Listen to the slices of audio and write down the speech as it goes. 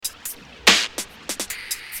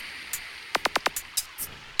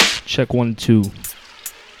Check 1, 2.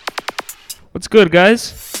 What's good, guys?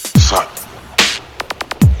 Son,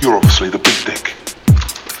 you're obviously the big dick.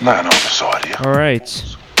 Nothing on the side here.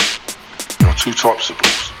 Alright. There are two types of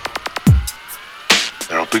balls.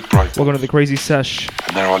 There are big brave balls. Welcome to the Creyzee sesh.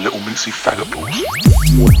 And there are little mincy faggot balls.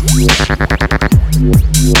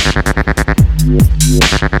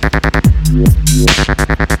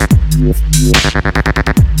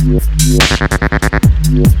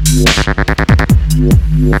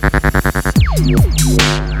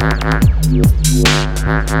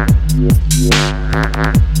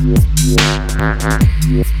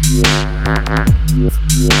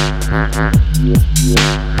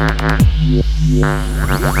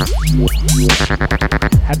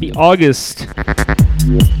 Happy August.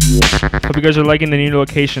 Hope you guys are liking the new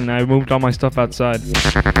location. I moved all my stuff outside.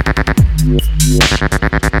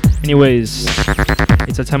 Anyways,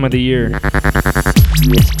 it's that time of the year.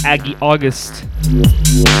 It's Aggie August.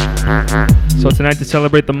 So tonight, to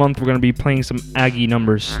celebrate the month, we're going to be playing some Aggie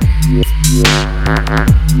numbers.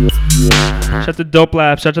 Shout out to Dope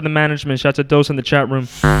Lab, shout out to the management, shout out to Dose in the chat room.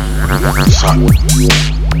 Son,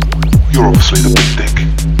 you're obviously the big dick.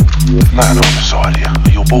 Nothing on the side here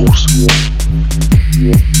are your balls.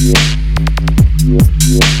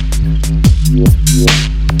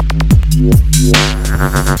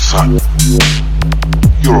 Son,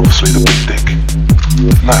 you're obviously the big dick.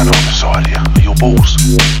 Nothing on the side here are your balls.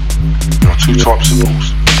 There are two types of balls.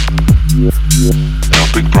 There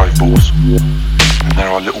are big brave balls. And there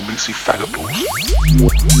are little mincy faggot balls.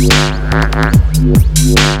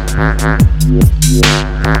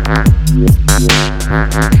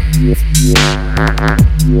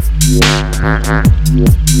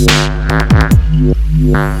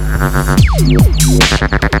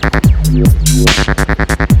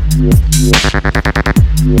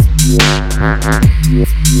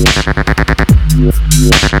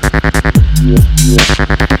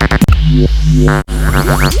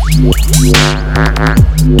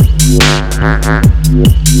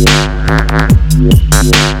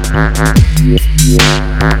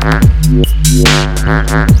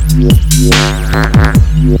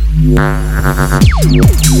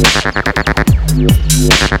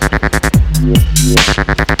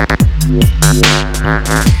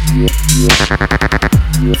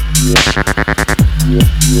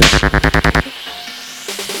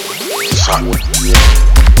 Son,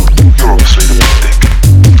 you're obviously the big dick.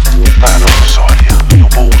 Nothing on the side here are your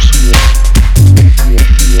balls.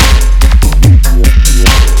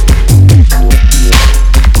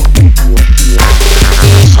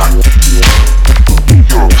 Son,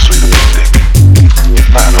 you're obviously the big dick.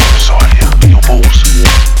 Nothing on the side here are your balls.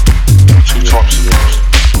 There are two types of balls.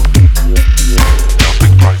 There are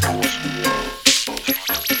big brave balls.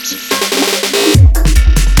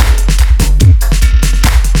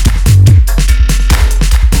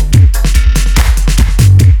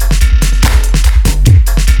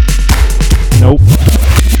 Nope.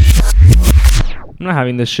 I'm not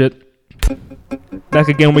having this shit. Back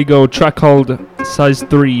again we go. Track called Size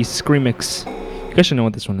 3 Screamix. You guys should know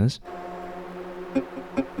what this one is.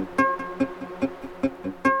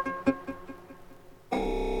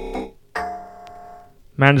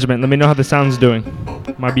 Management, let me know how the sound's doing.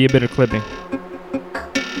 Might be a bit of clipping.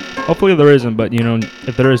 Hopefully there isn't, but you know,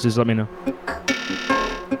 if there is, just let me know.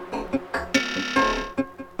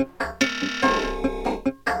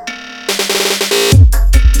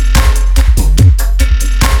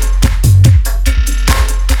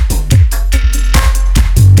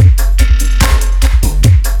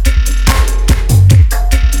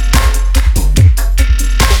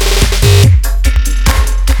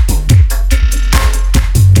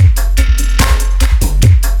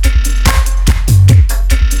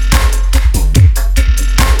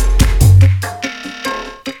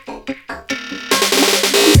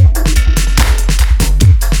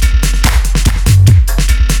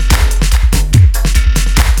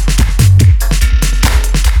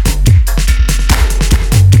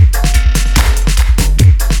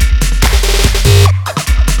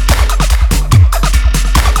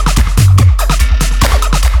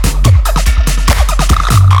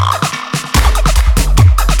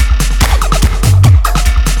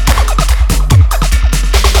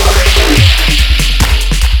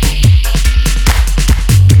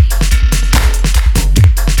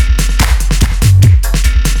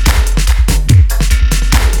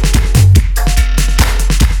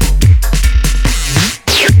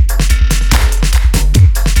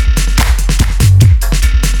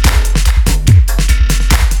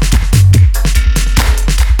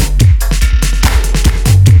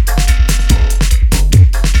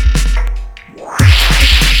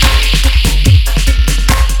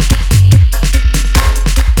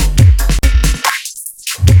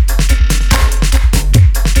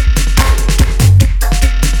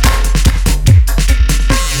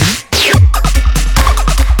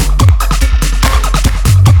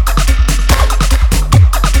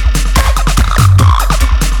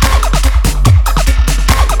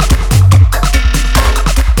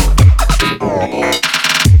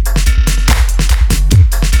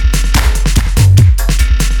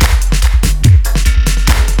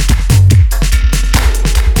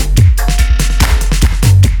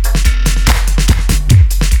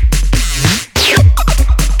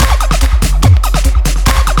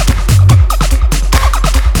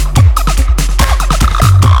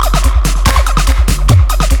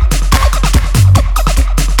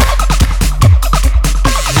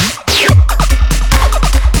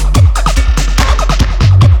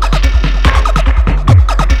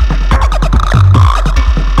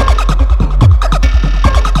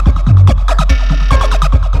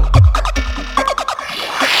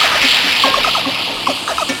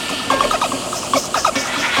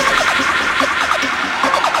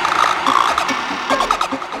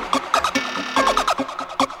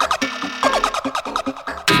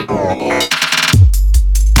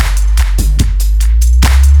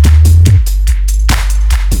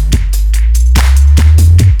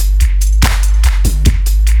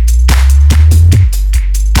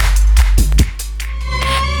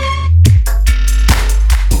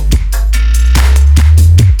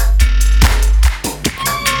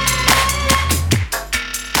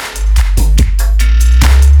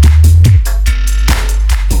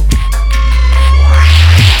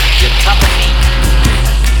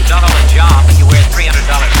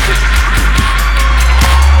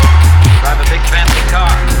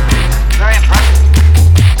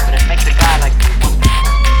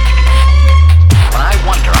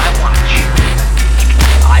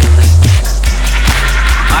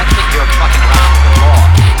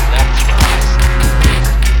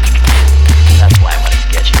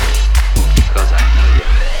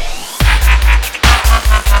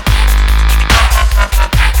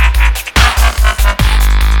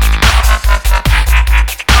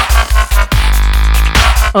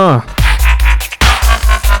 If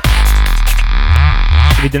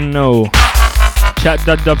you didn't know,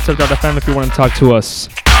 chat.dubstep.fm if you want to talk to us.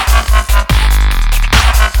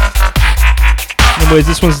 Anyways,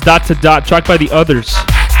 this one's Dot to Dot, tracked by the Others.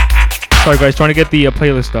 Sorry guys, trying to get the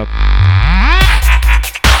playlist up.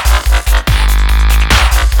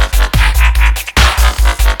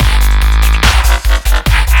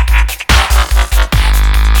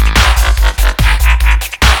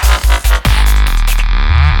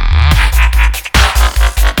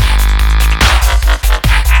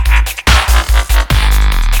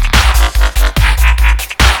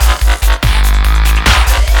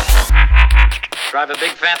 Drive a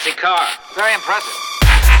big fancy car. Very impressive.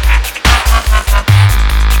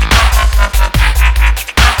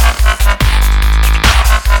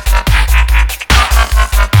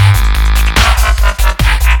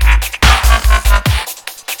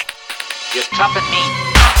 You're tough and mean.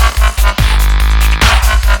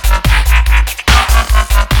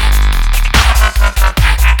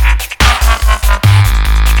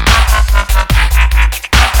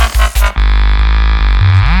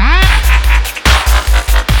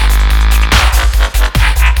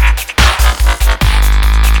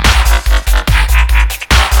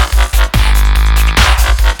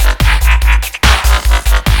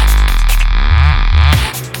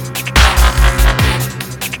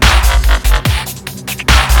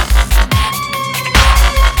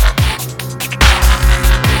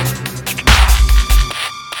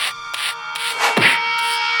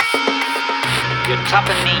 Tough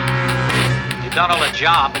and mean. You don't hold a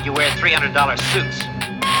job, but you wear $300 suits.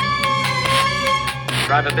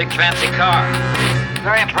 Drive a big fancy car.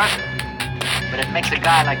 Very impressive. But it makes a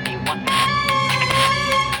guy like me wonder.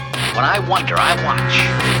 When I wonder, I watch.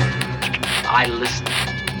 I listen.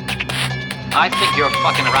 I think you're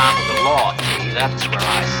fucking around with the law, T. That's where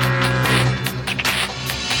I sit.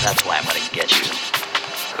 That's why I'm gonna get you.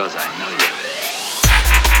 'Cause I know you.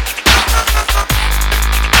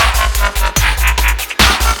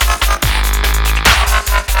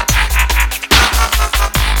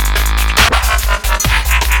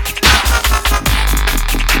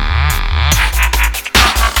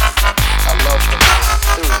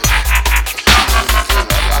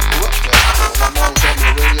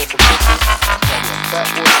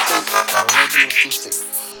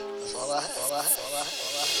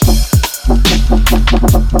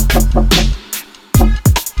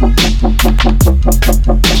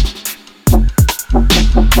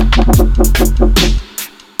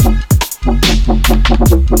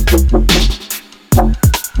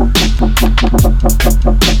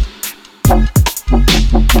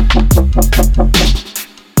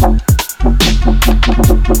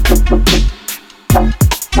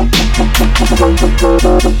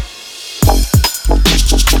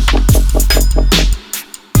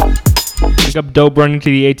 Pick up dope running to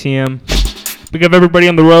the ATM. Pick up everybody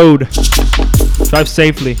on the road. Drive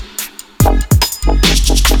safely.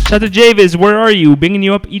 Shout out to Javis, where are you? Bringing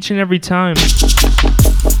you up each and every time.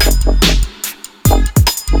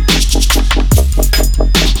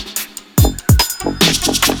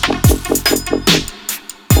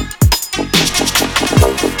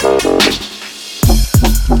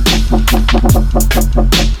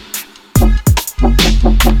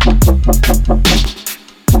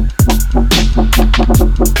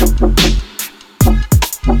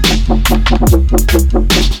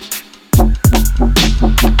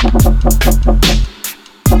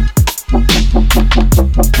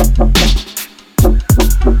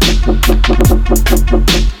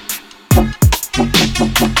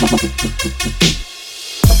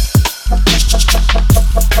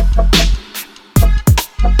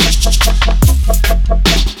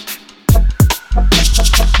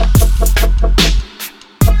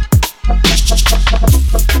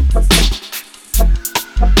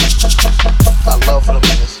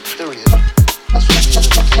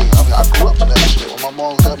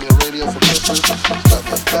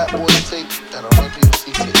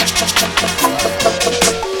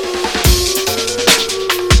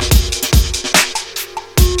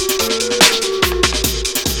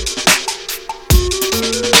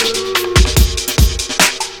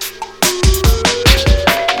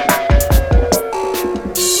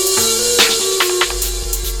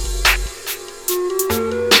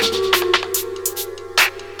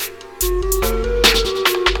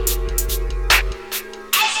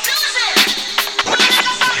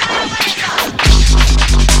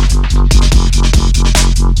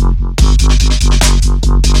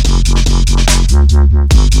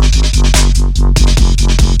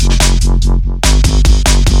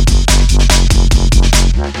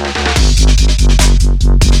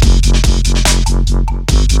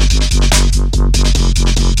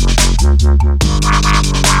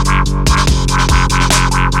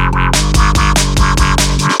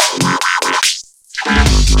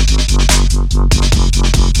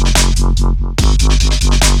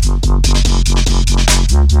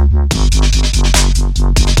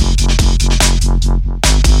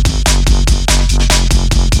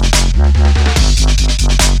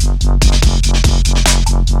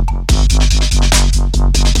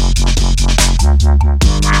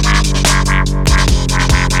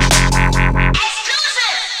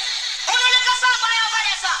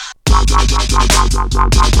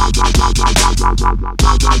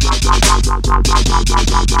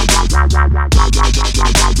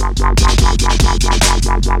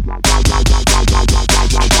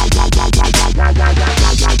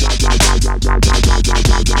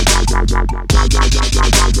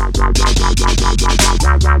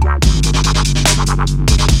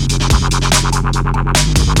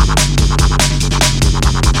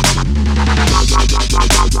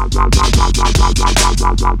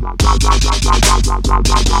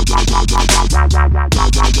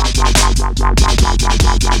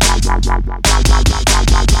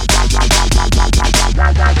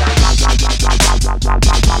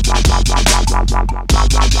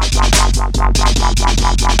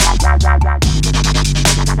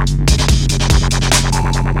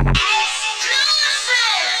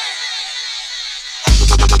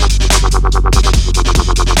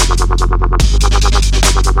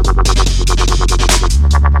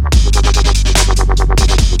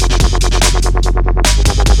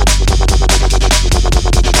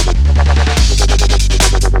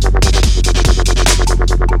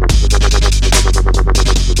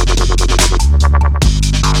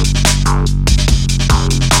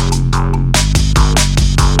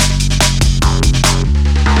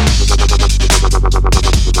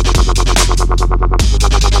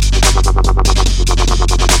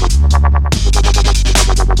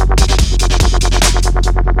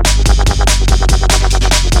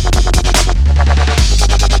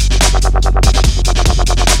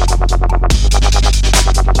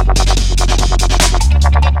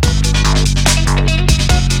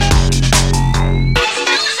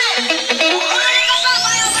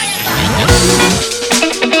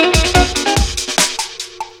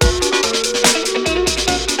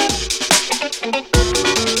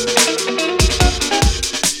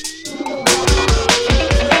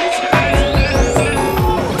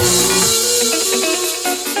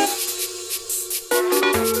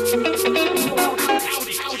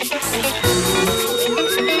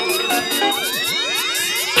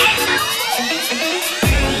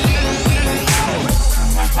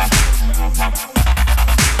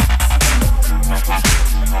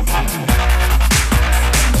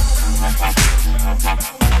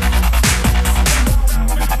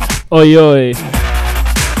 Oi, oi.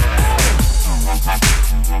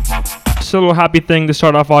 Just a little happy thing to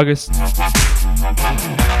start off August.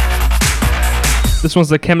 This one's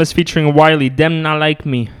The Chemist featuring Wiley. Them Not Like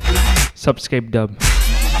Me. Subscape dub.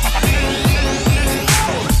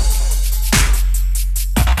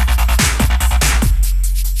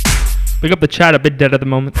 Pick up the chat, a bit dead at the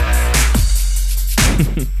moment.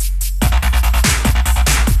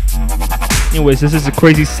 Anyways, this is a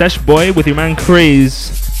Creyzee Sesh Boy with your man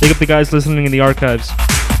Creyzz. Pick up the guys listening in the archives.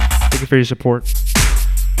 Thank you for your support.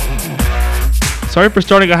 Sorry for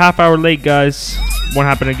starting a half hour late, guys. Won't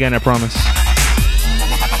happen again, I promise.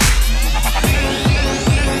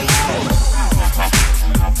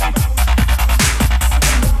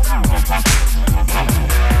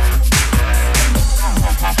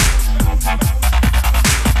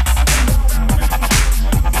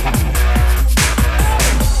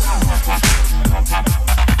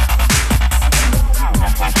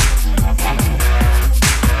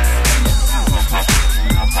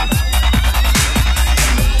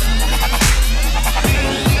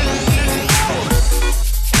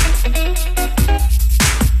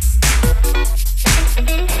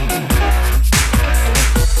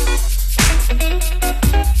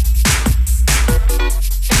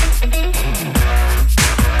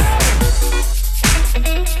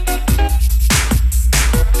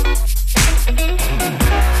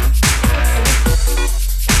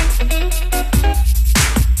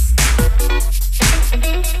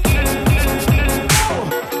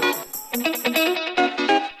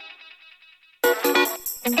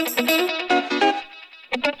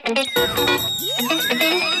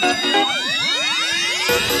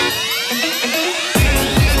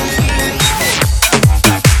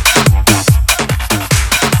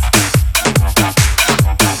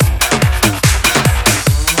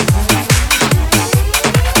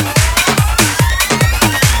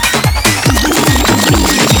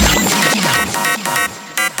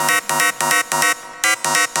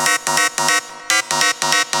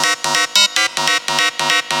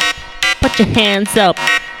 Your hands up.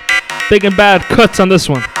 Big and bad cuts on this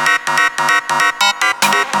one.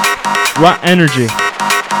 Raw energy.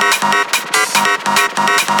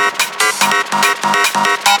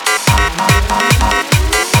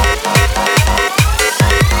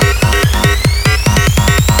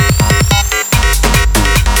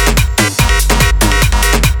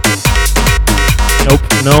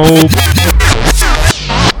 Nope.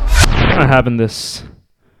 not having this.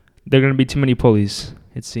 There are gonna be too many pulleys,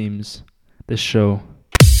 it seems. This show.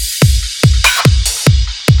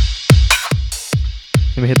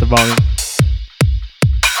 Let me hit the volume.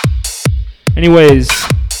 Anyways,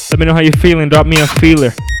 let me know how you're feeling. Drop me a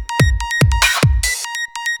feeler.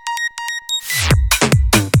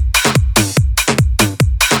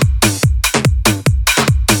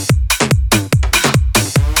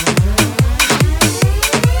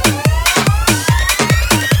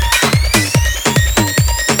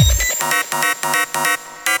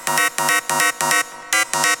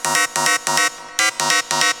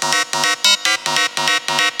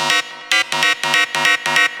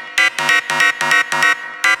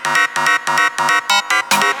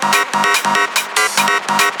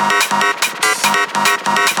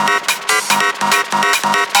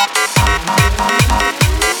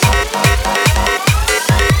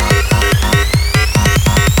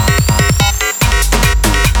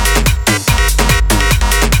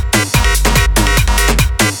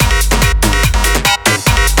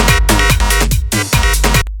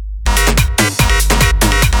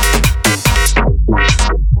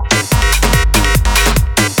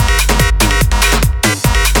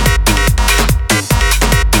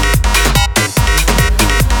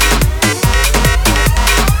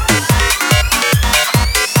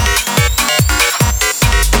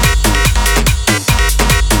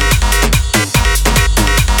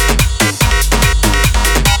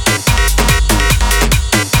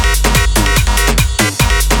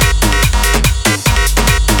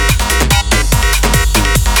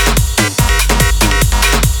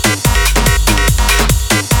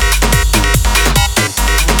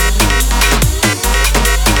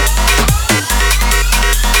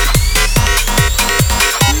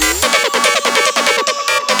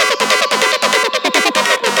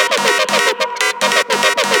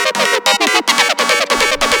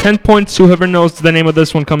 Points to whoever knows the name of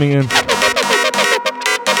this one coming in.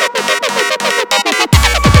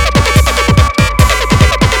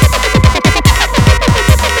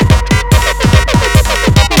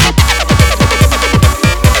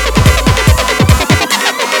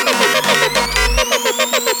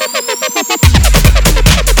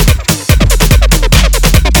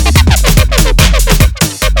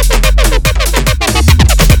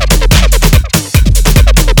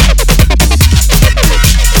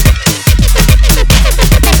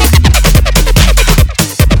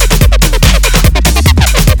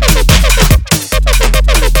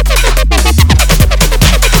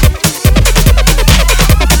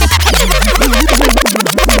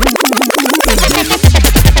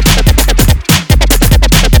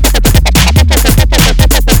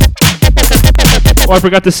 Oh, I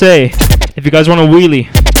forgot to say, if you guys want a wheelie,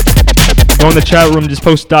 go in the chat room, just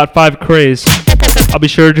post .5 Creyzz. I'll be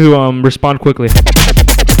sure to respond quickly.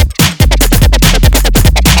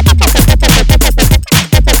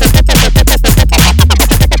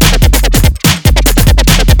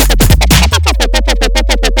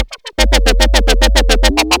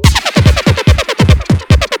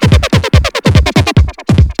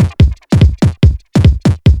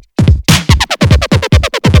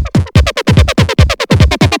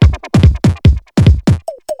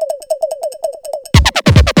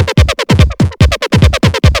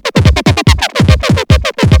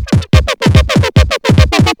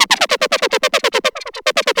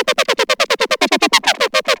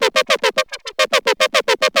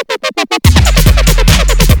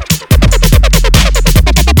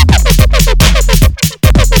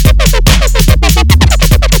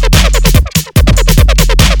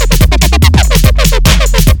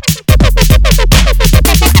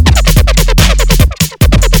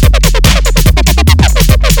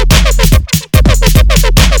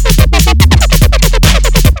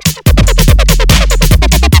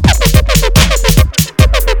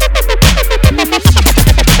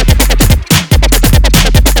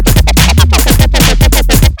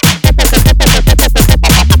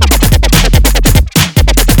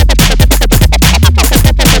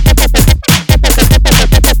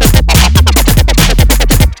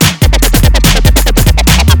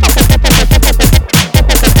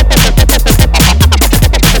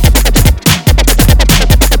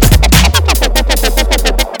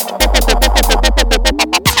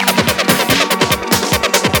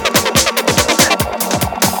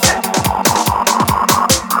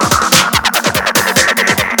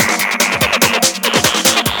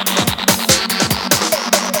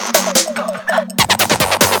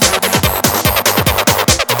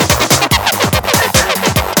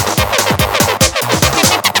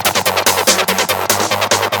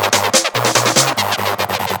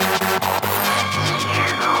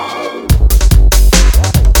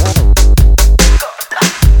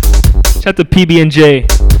 Shout out to PB&J.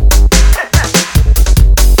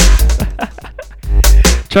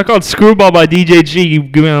 Check out Screwball by DJ G.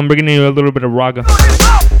 I'm bringing you a little bit of raga.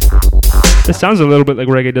 This sounds a little bit like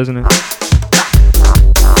reggae, doesn't it?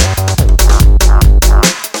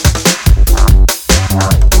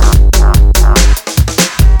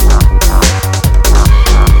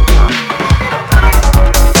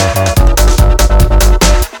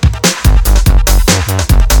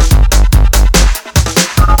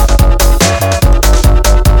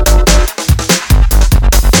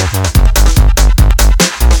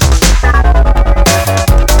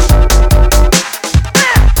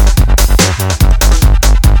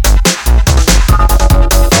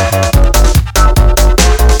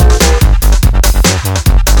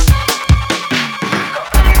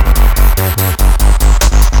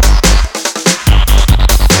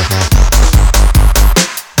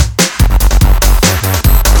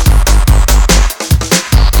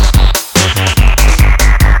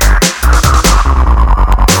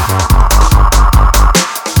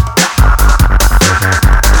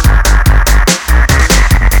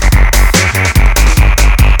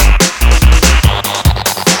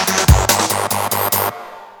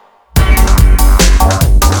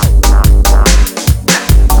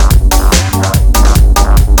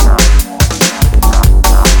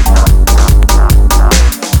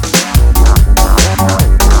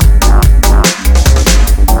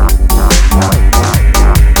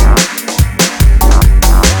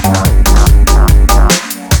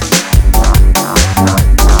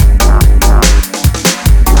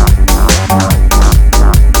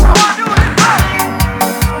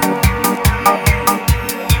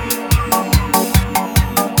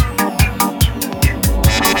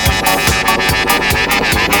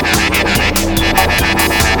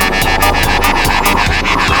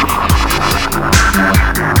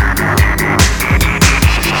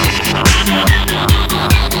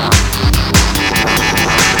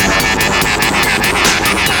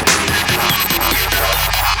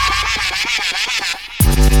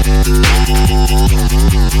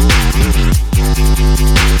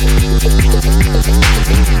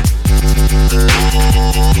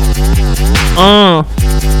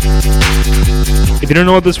 If you don't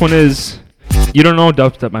know what this one is, you don't know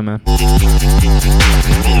dubstep, my man.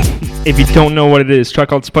 If you don't know what it is,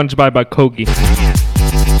 check out SpongeBob by Kogi.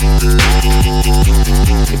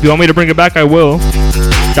 If you want me to bring it back, I will.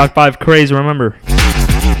 Doc 5 Creyzee, remember.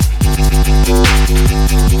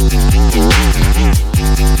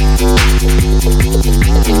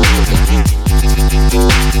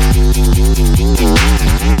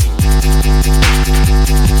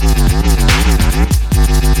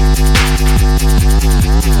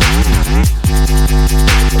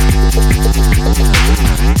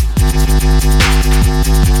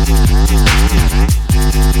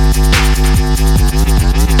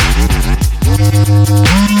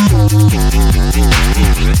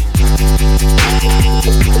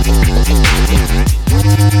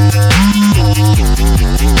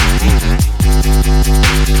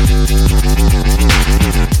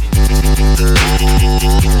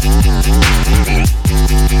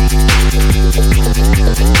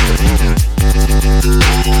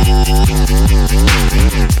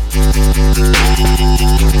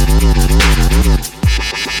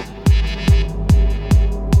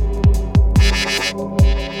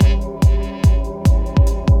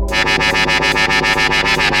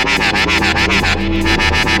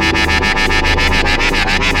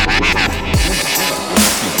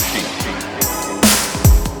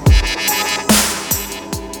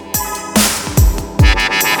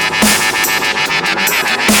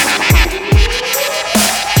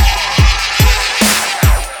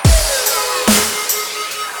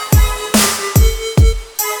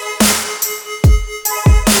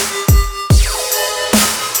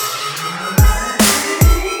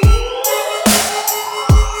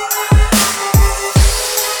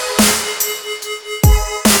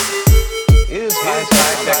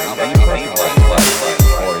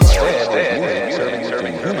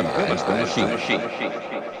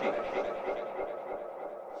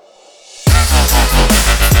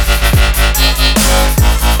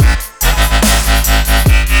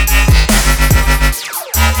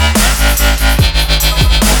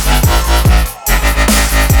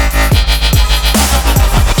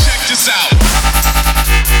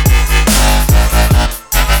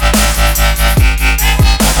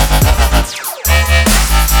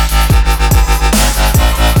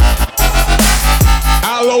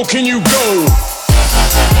 Can you go?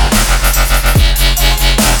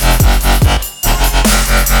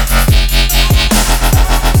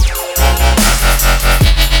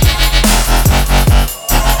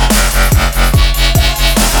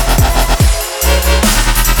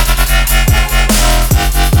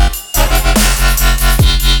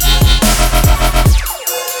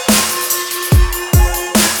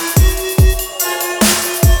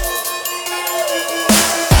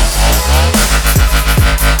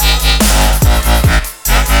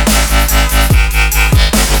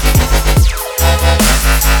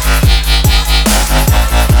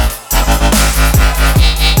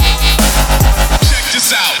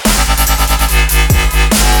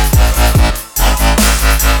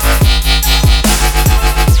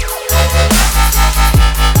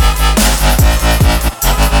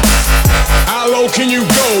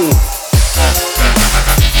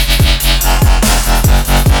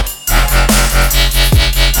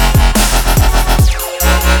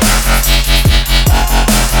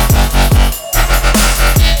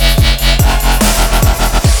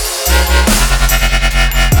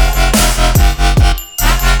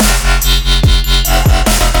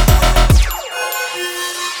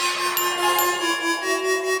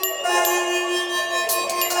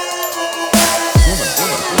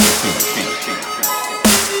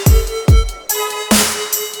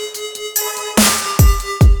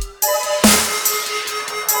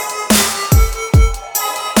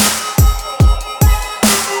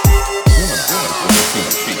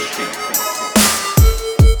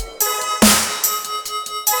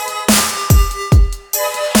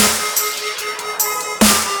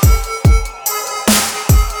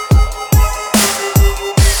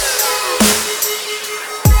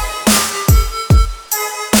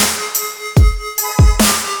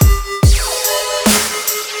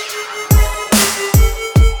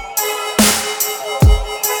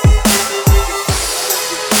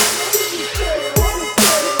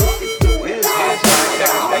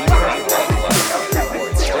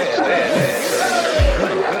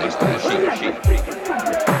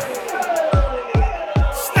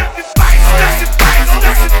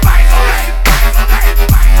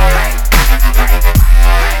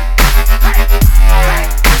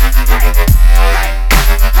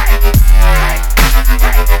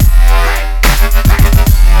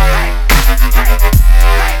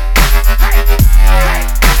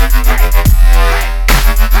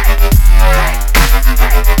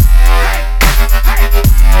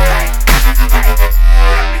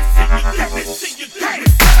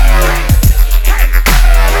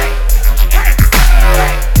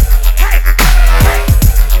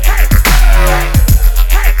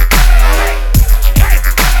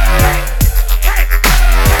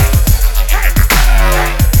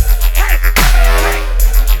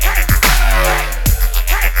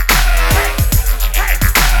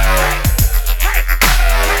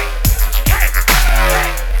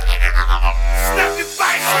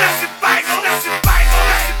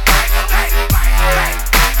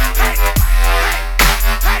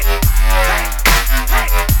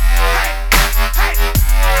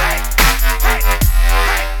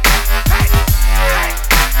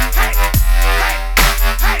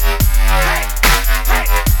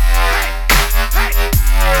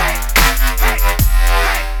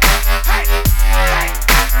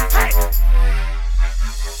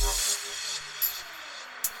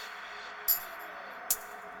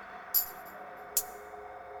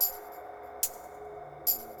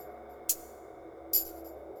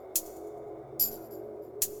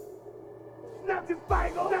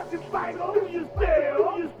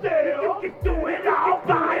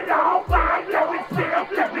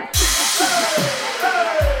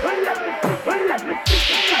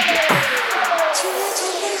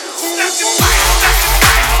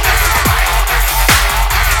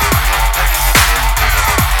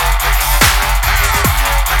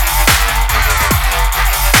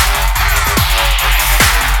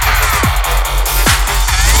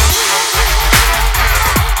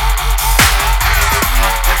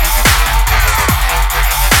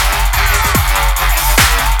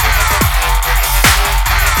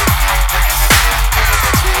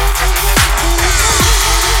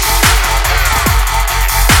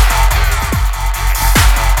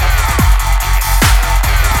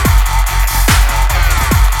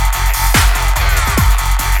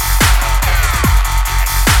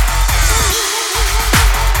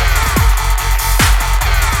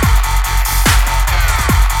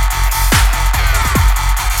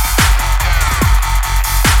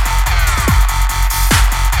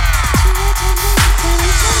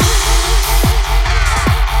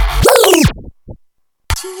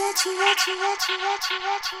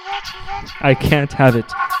 I can't have it.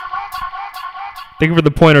 Thank you for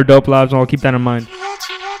the pointer, Dope Labs, and I'll keep that in mind.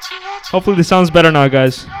 Hopefully this sounds better now,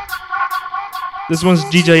 guys. This one's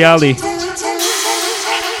DJ Ali.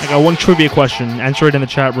 I got one trivia question. Answer it in the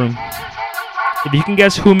chat room. If you can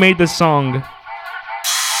guess who made this song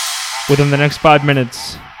within the next 5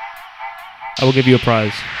 minutes, I will give you a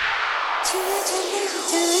prize.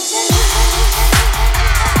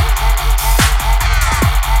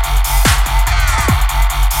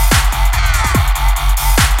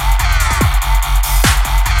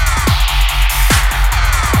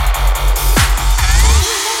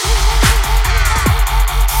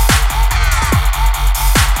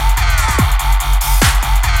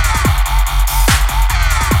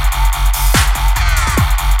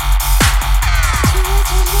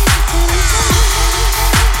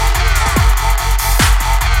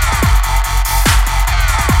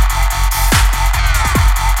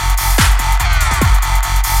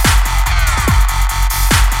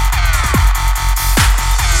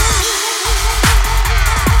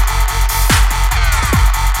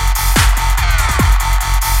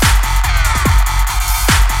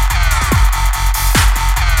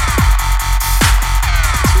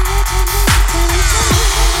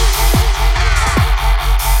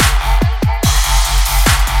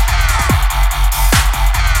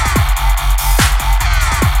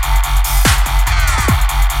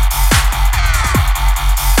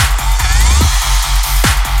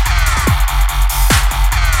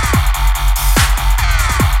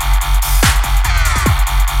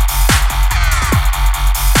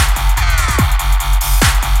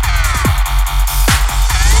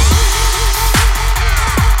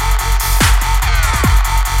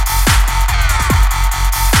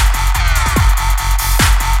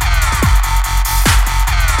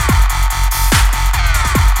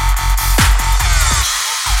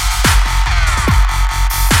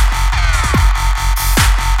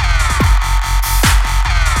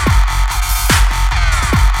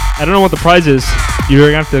 I don't know what the prize is.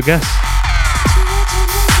 You're gonna have to guess.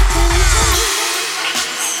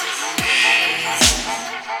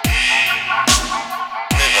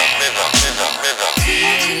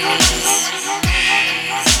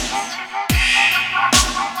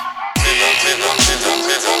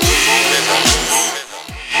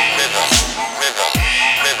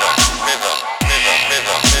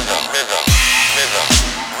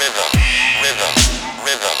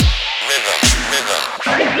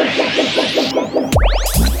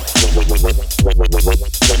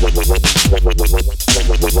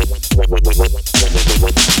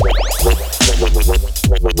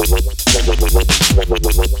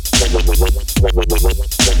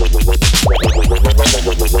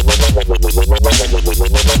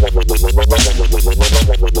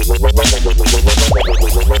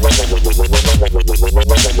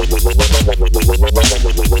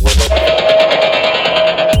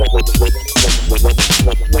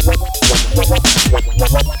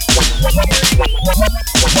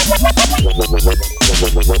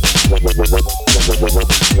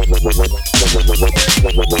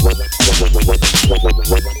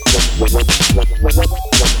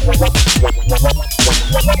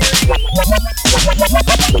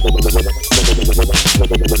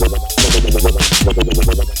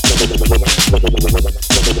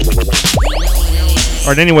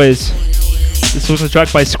 Alright, anyways, this was a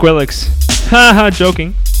track by Skrillex. Haha,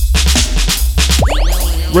 joking.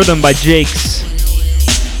 Rhythm by Jakes.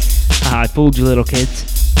 Haha, I fooled you, little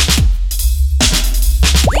kids.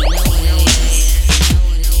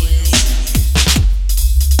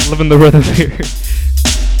 Living the rhythm here.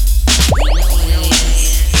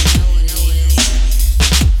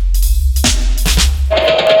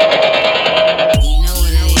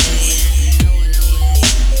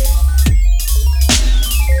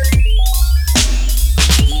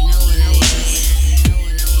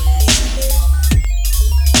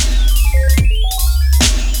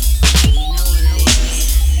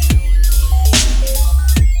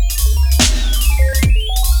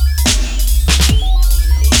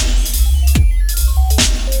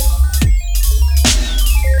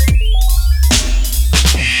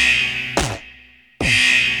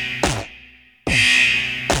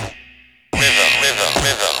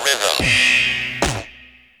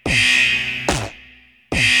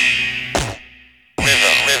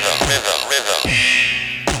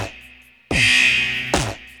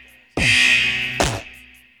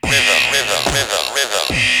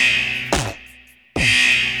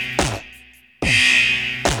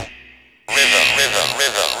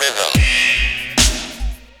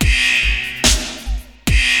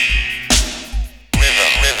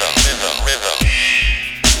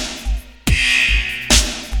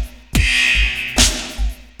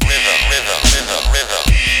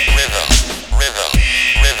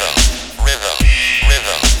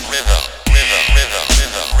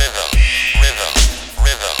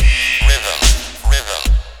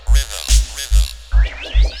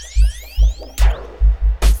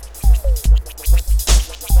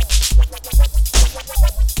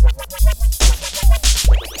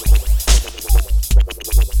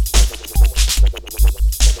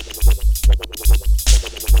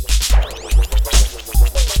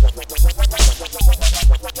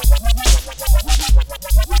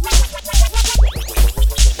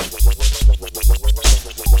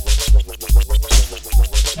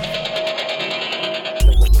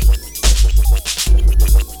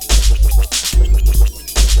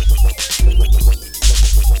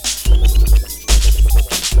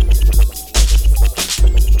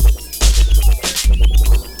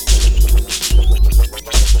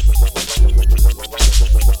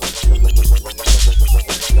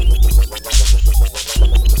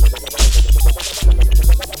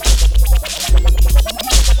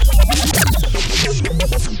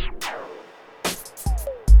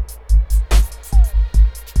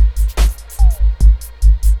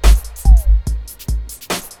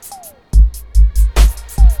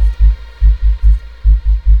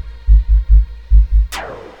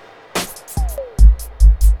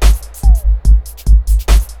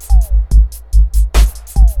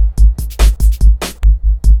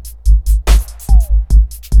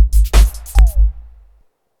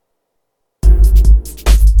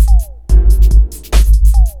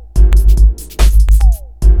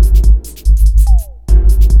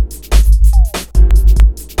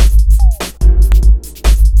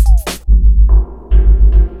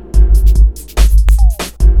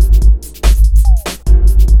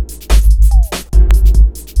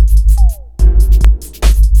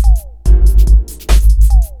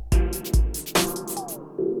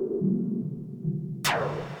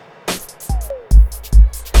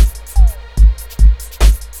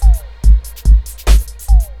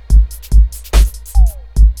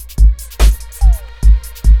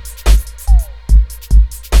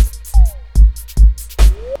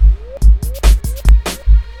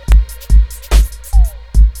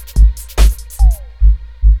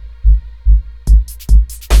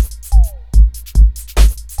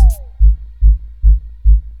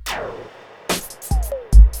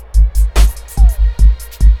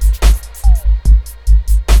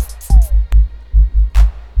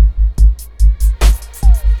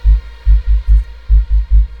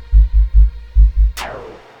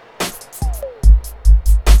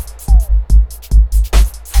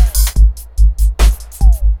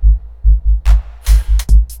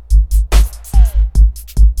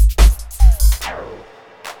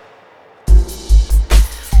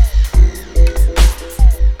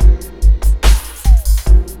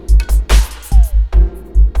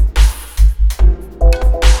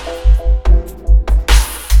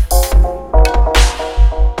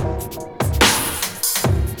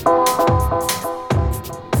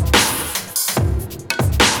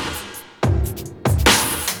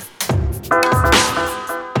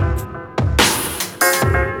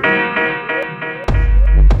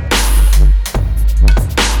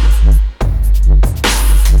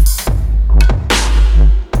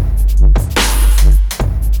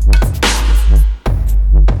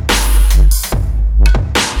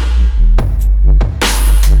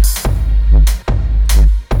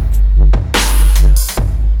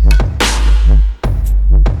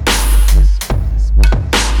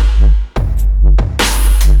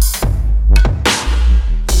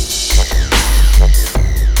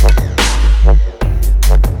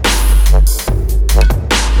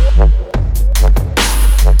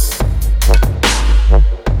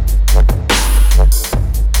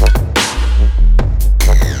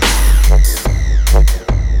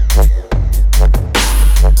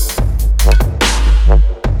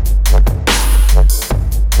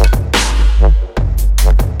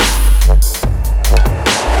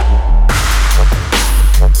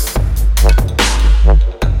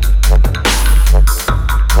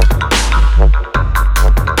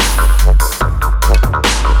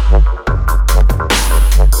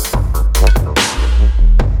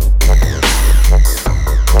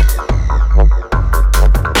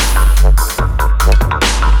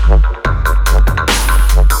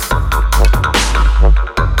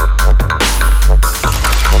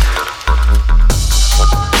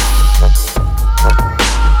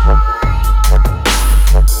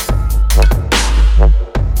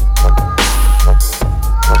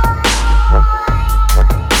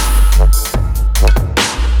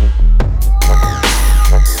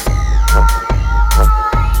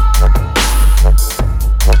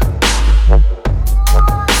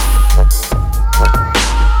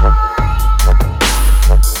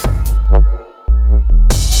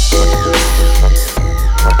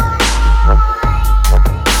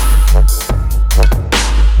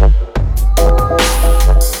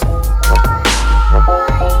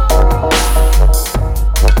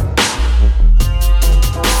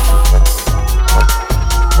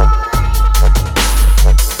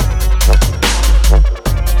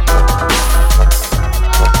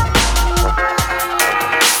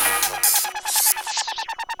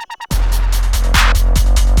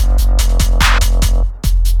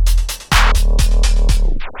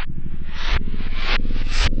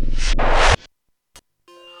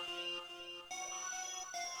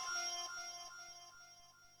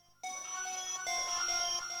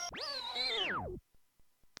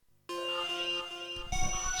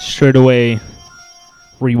 straight away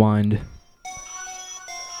rewind.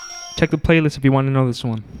 Check the playlist if you want to know this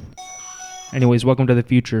one. Anyways, welcome to the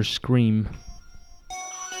future. Scream.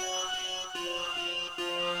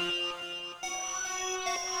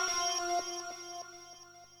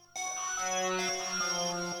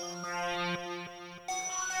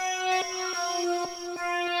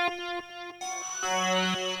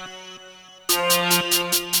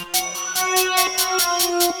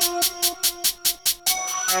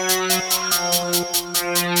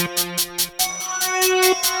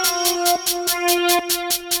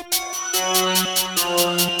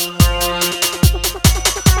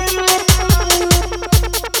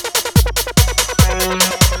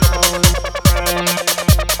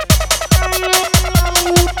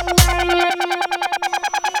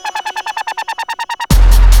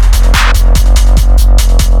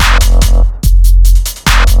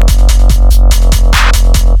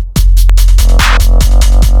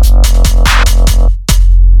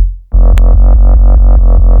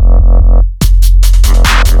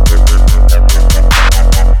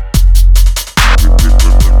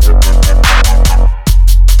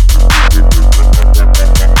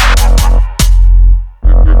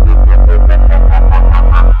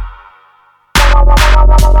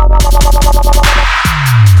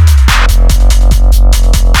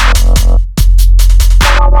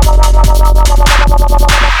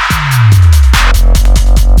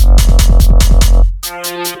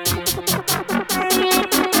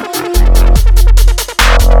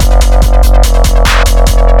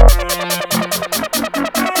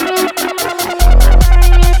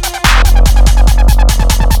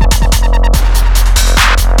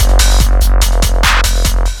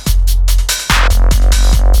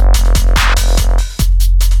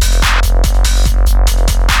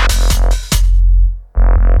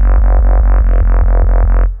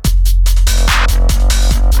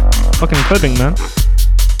 Clipping, man.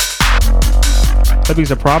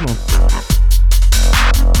 Clipping's a problem.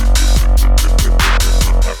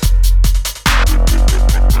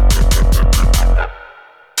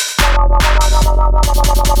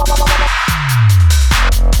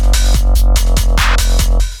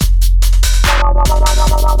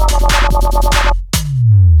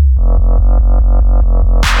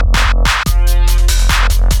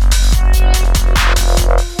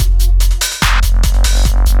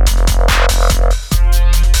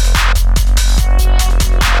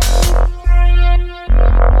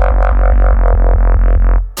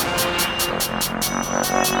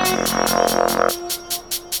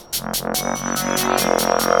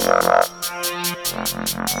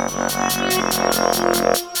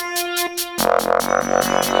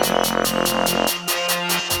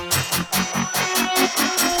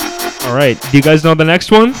 Alright, do you guys know the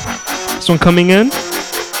next one? This one coming in?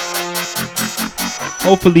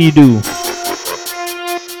 Hopefully you do.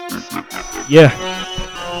 Yeah.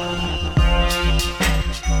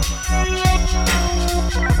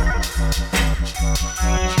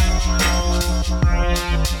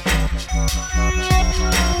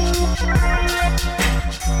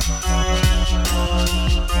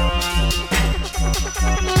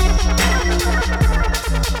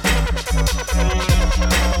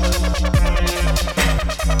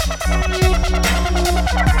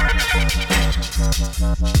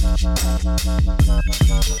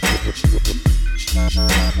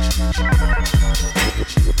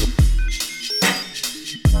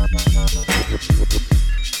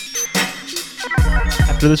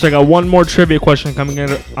 After this, I got one more trivia question coming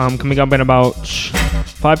up in about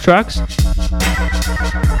 5 tracks.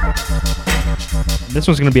 This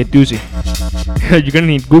one's gonna be a doozy. You're gonna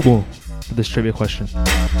need Google for this trivia question.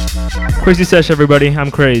 Creyzee Sesh, everybody.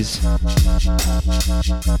 I'm Creyzz.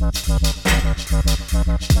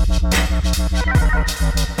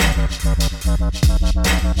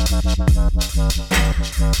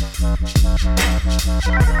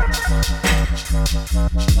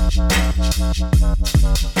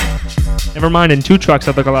 Never mind, in 2 tracks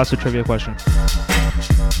I think I'll ask a trivia question.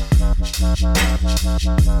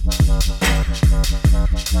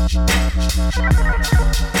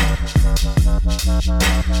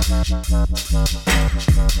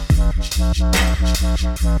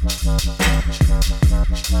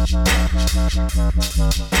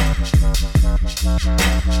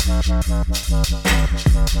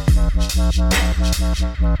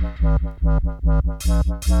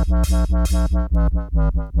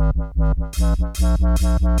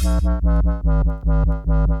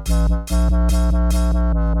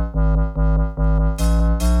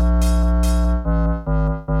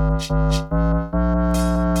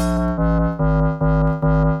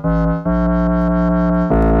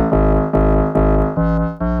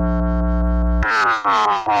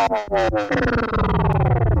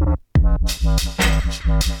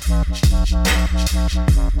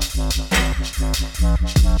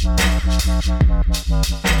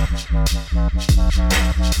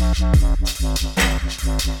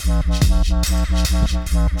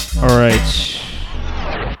 Alright.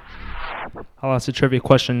 I'll ask a trivia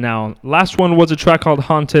question now. Last one was a track called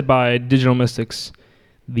Haunted by Digital Mystics.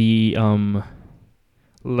 The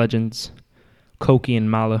legends, Koki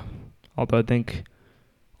and Mala. Although I think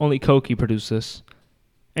only Koki produced this.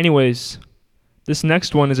 Anyways, this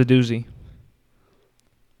next one is a doozy.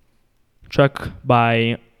 Track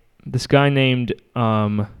by this guy named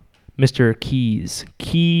Mr. Creyzz.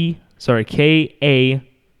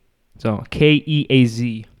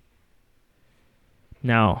 K-E-A-Z.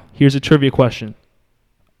 Now, here's a trivia question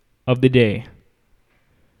of the day.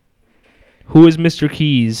 Who is Mr.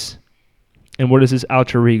 Creyzz and what is his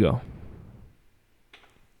alter ego?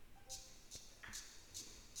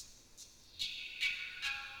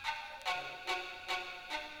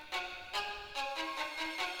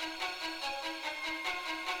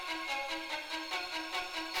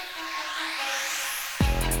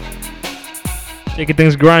 Taking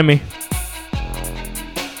things grimy.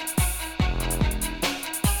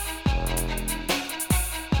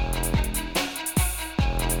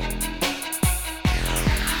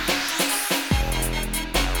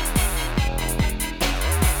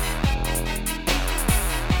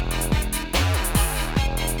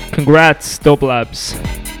 Congrats, Dope Labs.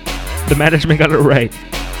 The management got it right.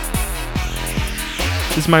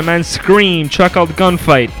 This is my man Scream, track called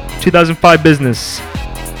Gunfight, 2005 business.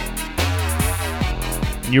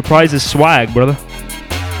 And your prize is swag, brother.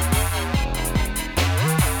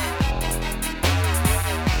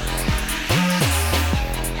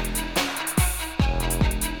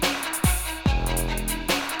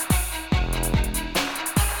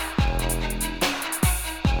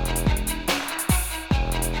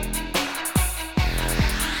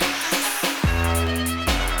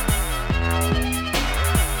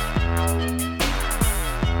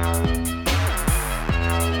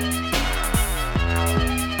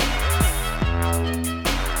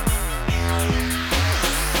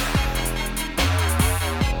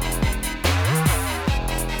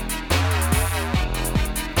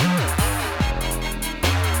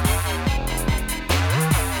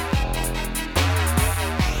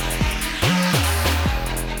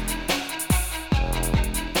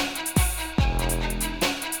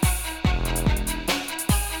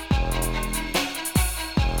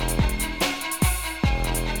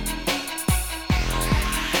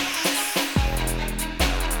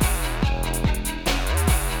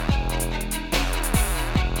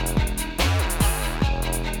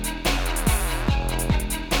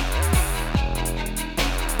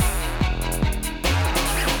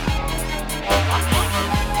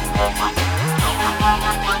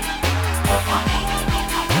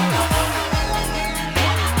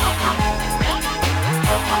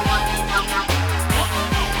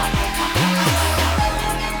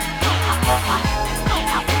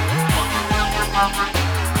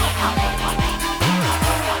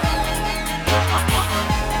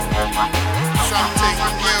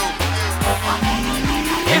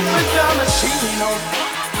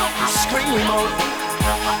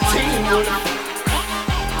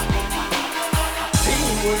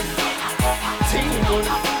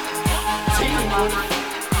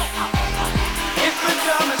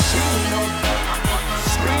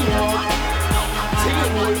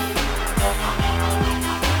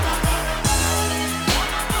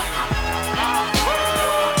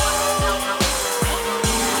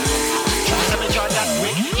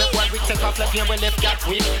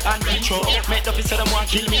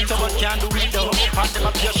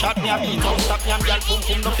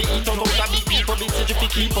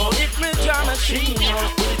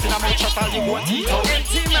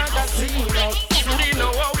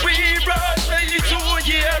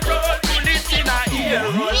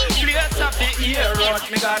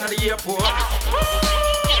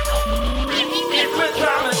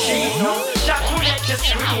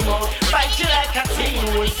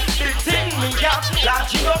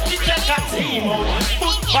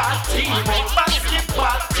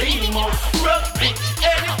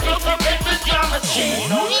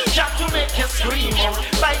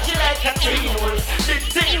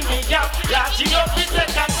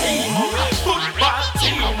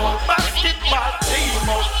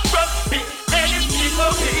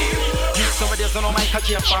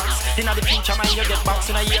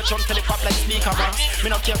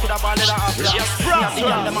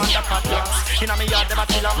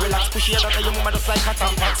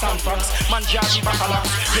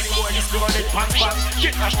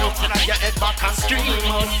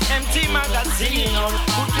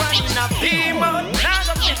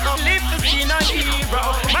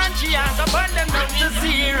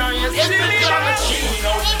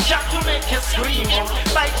 Jack scream out.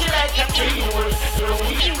 Bite you like a teen wolf.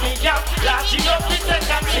 Rolling me up, lashing up it like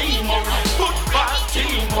a team out. Football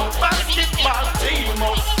team out, basketball team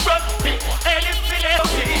out. Rugby, anything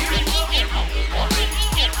else here.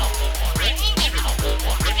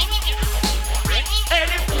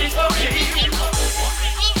 Anything okay.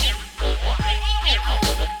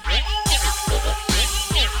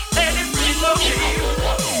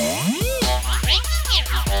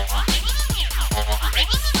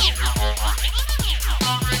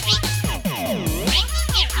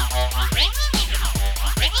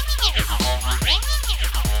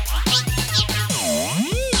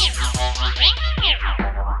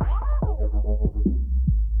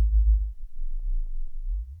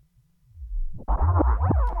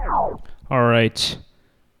 All right.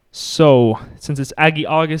 So, since it's Aggie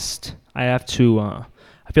August, I have to, I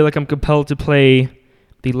feel like I'm compelled to play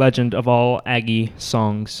the legend of all Aggie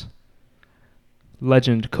songs.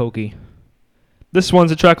 Legend Koki. This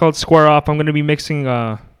one's a track called Square Off. I'm going to be mixing,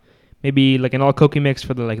 maybe like an all Koki mix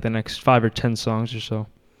for the next 5 or 10 songs or so.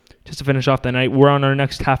 Just to finish off the night. We're on our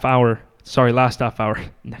next half hour. Sorry, last half hour.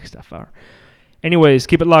 Next half hour. Anyways,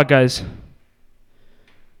 keep it locked, guys.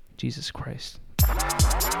 Jesus Christ.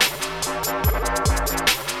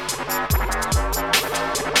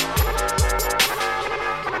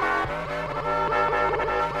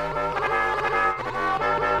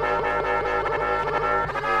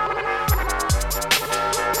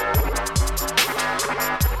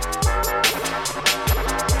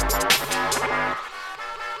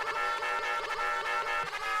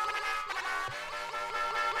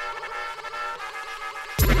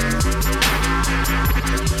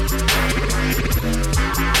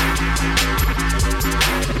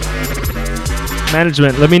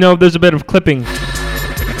 Management, let me know if there's a bit of clipping. If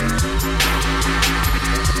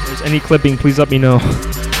there's any clipping, please let me know.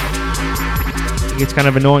 It gets kind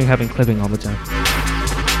of annoying having clipping all the time.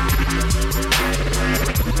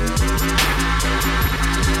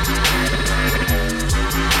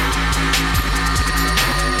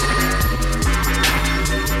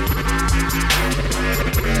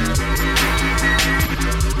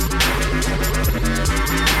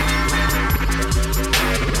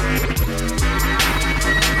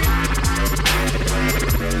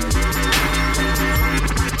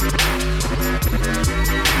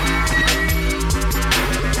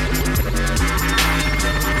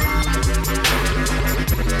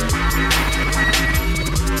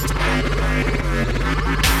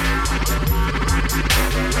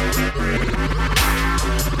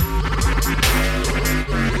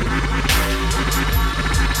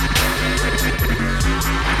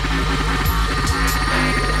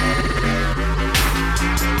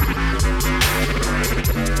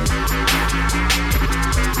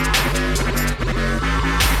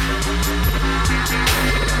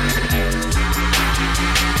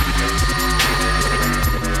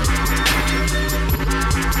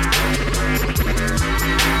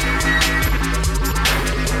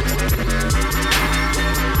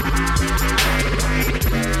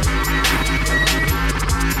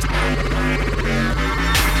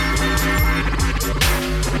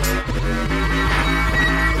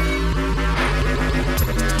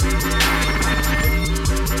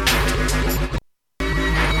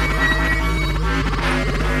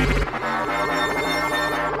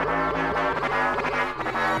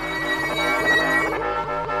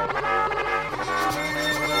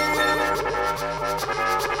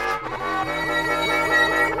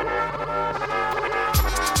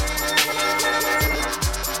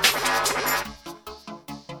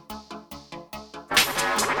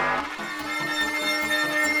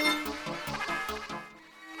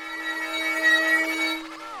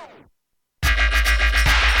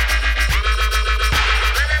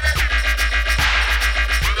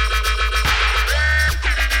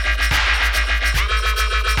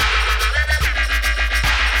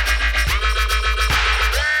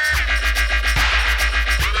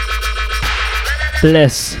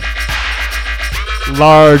 Bliss.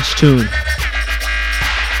 Large tune.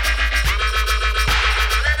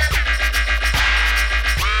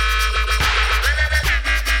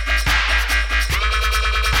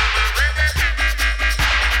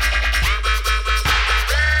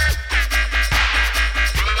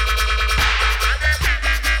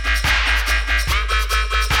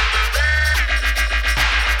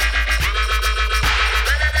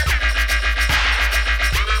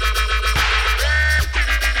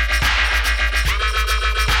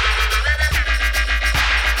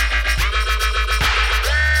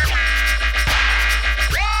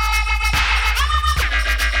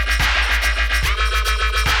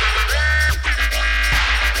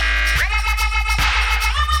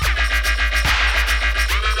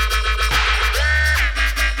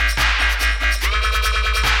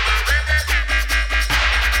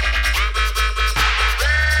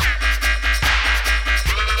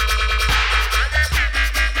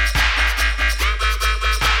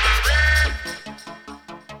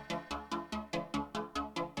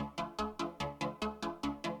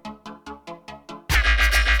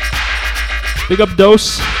 Big up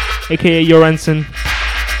Dose, aka Jorensen.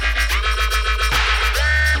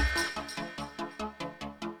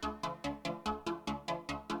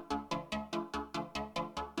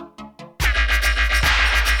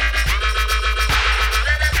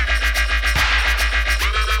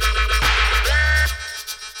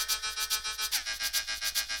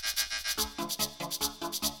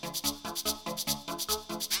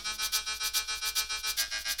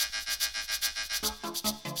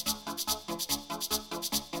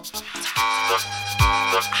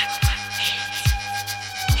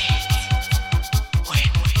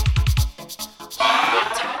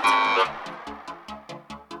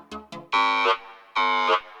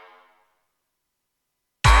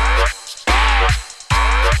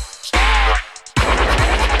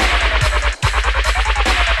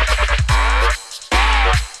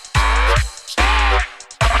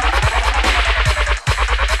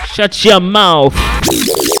 Shut your mouth.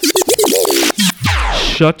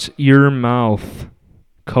 Shut your mouth,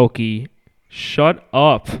 Koki. Shut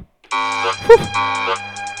up. Whew.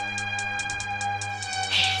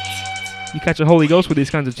 You catch a Holy Ghost with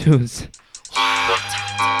these kinds of tunes.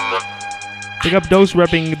 Big up Dose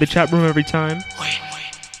repping the chat room every time.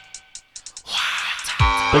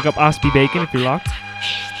 Big up Ospie Bacon if you're locked.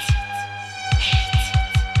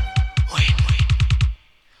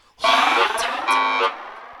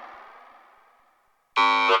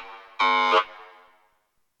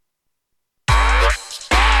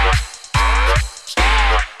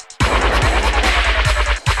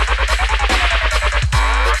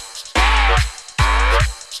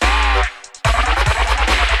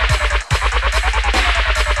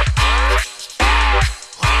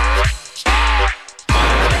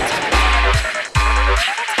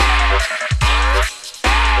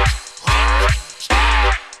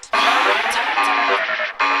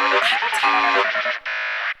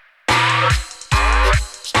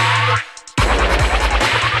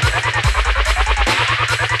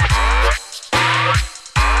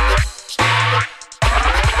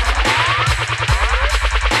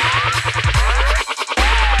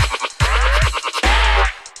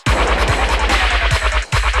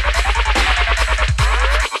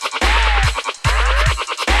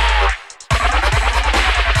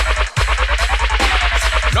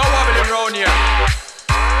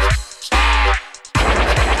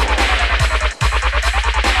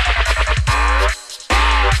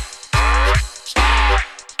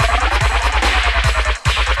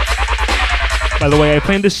 By the way, I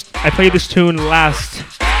played this tune last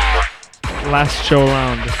show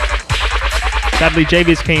around. Sadly,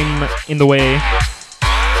 Javis came in the way.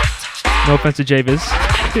 No offense to Javis.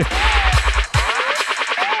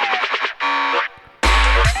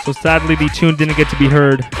 So sadly, the tune didn't get to be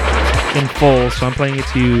heard in full, so I'm playing it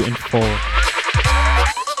to you in full.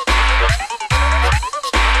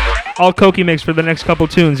 All Koki mix for the next couple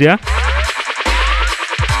tunes, yeah?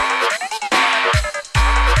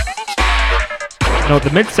 No,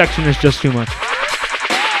 the midsection is just too much.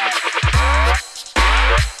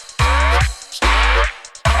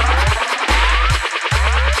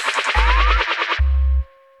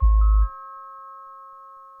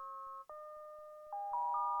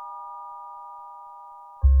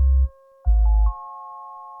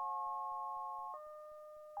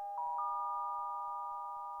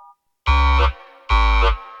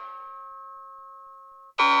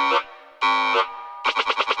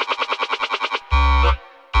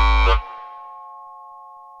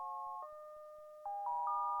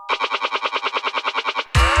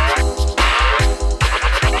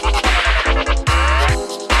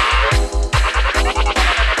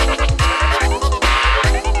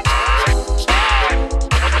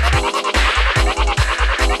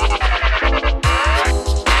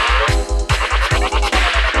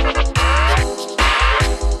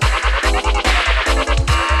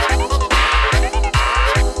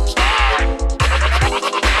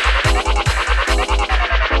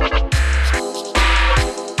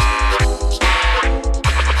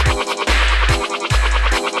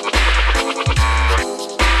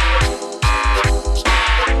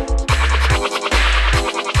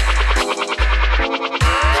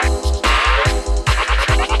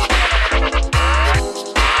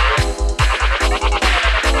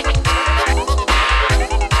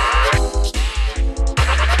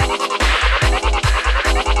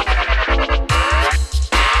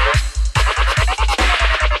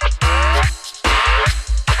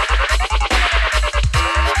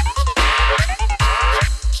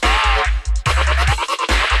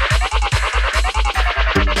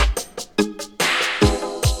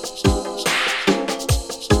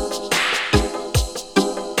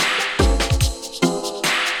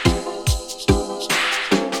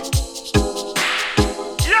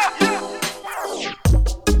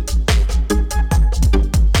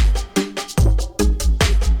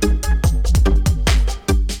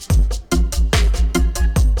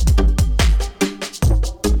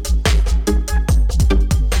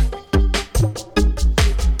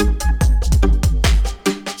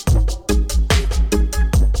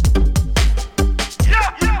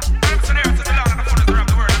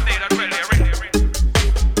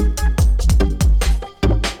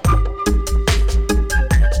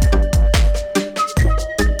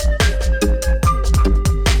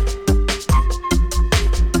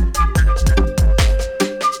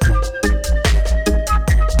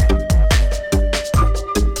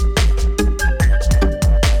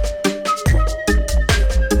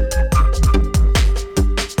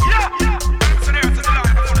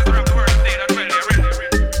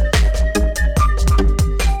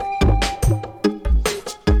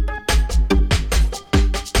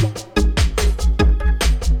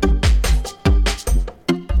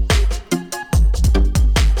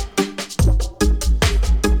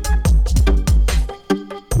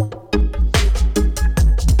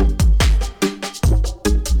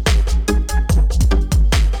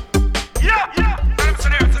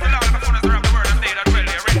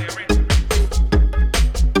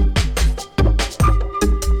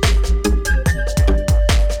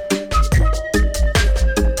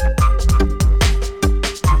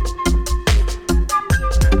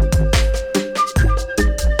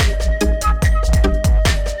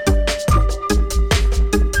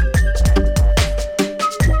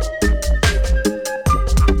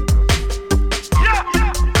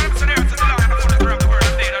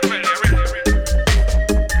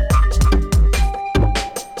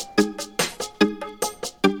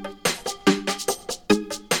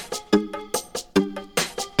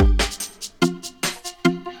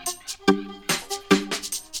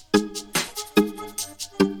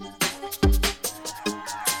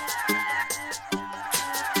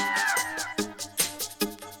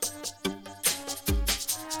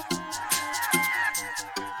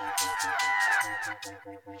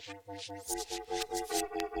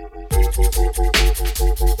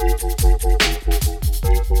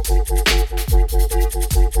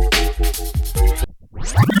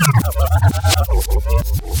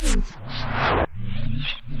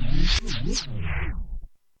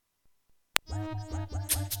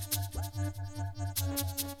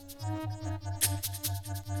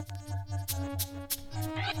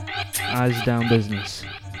 Eyes down business.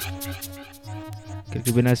 Gotta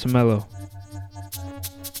keep it nice and mellow.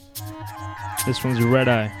 This one's Red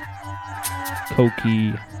Eye.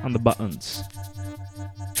 Cokie on the buttons.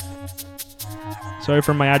 Sorry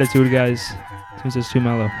for my attitude, guys. Seems it's too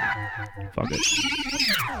mellow. Fuck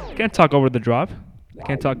it. Can't talk over the drop. I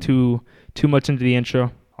can't talk too much into the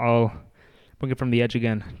intro. I'll bring it from the edge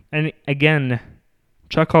again. And again,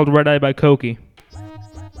 track called Red Eye by Cokie.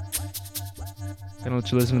 Gonna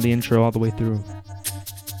let you listen to the intro all the way through.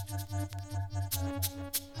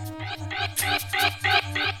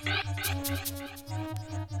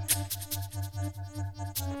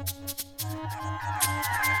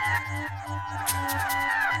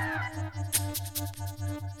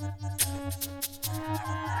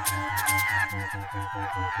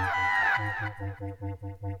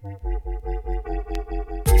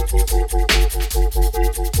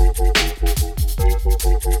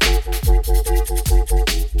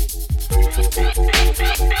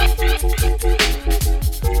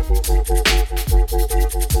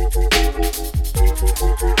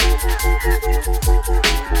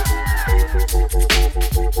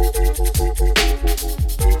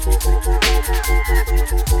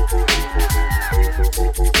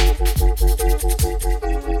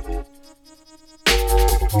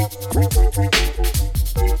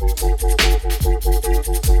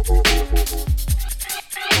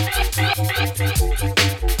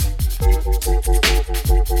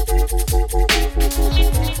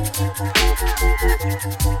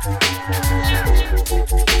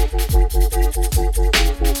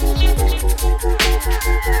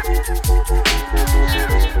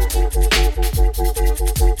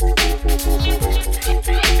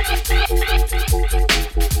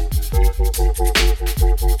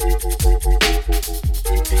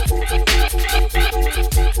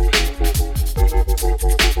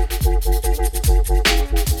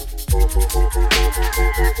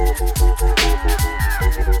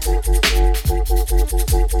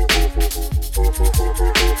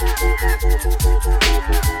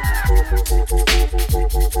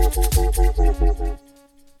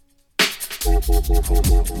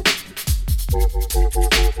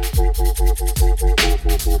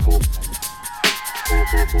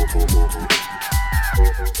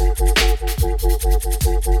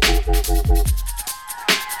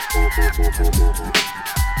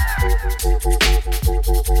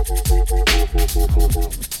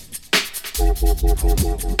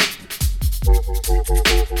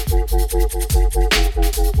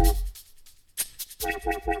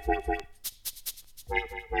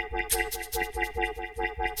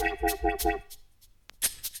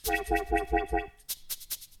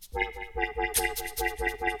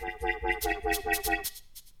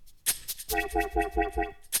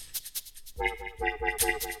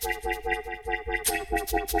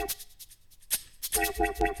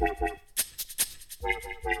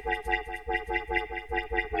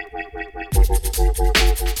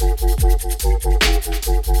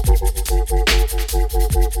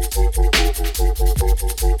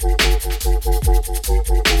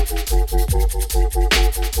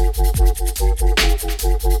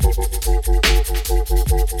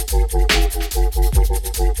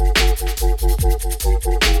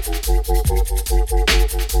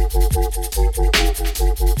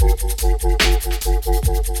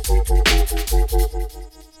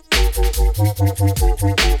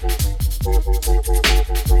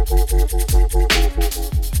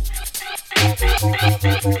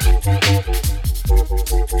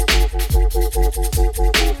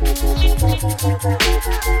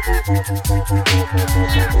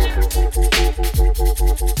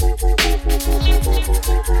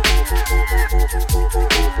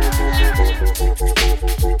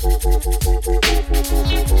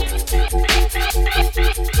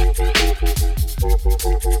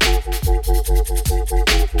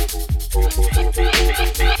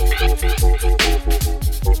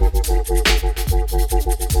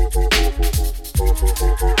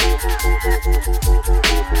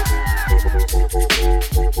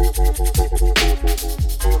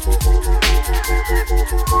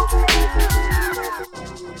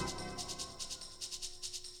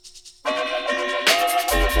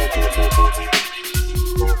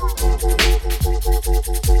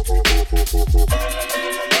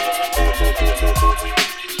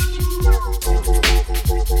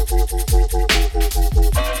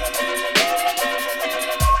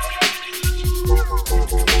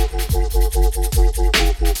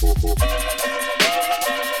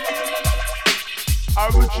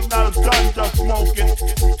 Original ganja smoking.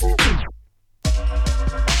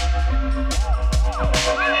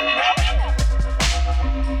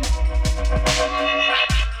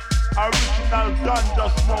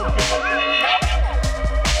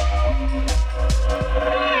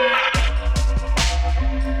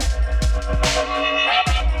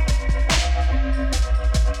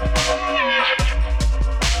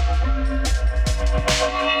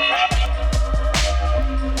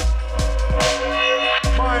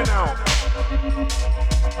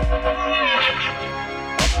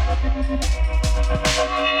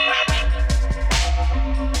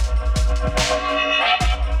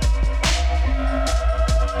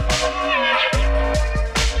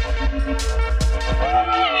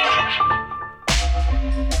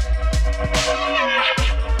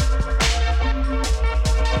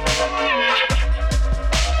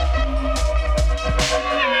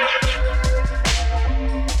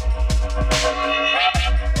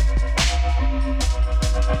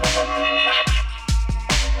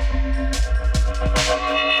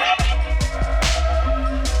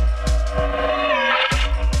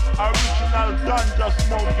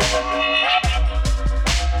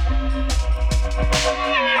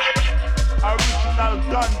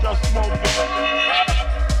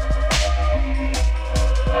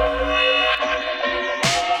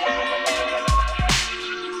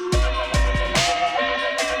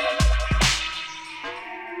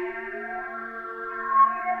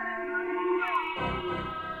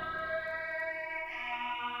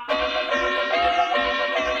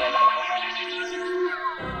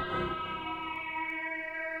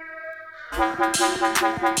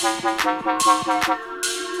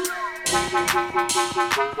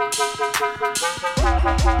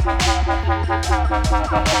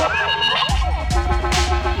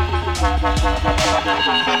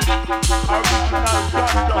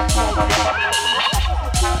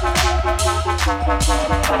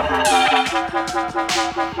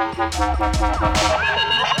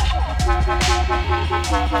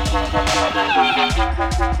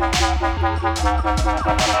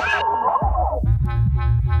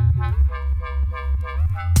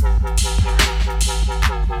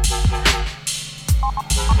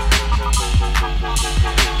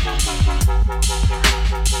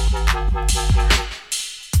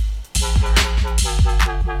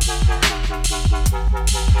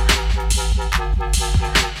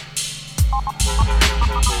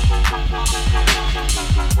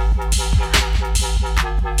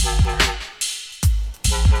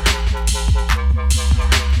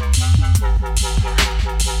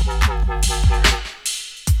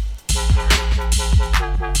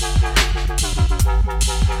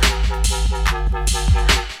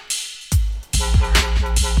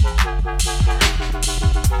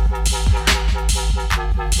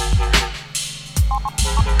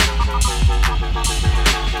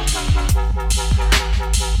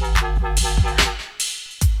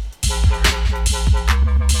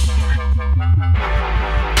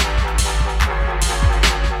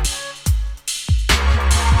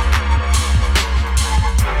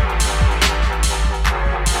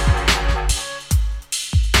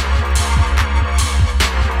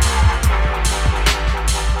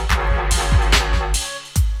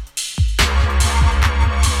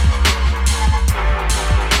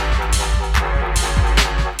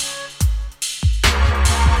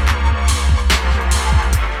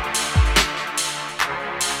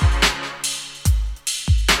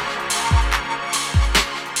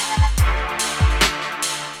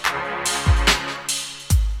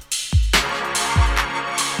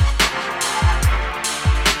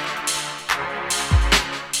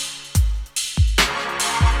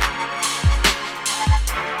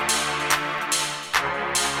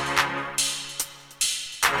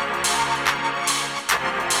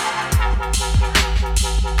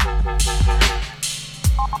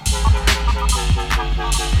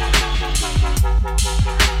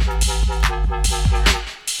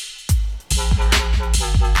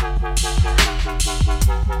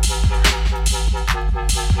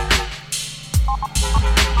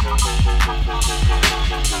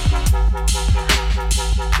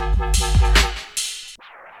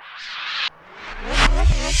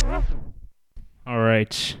 All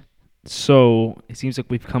right. So it seems like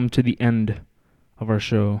we've come to the end of our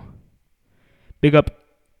show. Big up,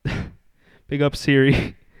 big up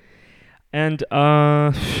Siri, and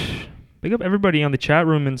big up everybody on the chat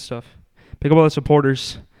room and stuff. Big up all the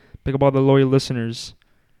supporters. Big up all the loyal listeners.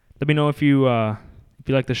 Let me know if you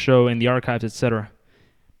like the show and the archives, etc.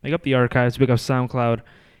 Big up the archives. Big up SoundCloud.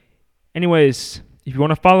 Anyways, if you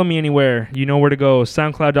want to follow me anywhere, you know where to go.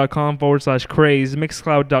 SoundCloud.com/Creyzz,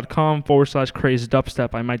 Mixcloud.com/Creyzz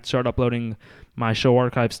Dubstep. I might start uploading my show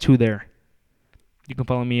archives to there. You can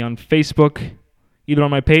follow me on Facebook, either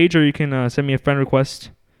on my page or you can send me a friend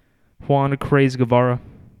request. Juan Creyzz Guevara.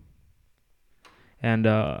 And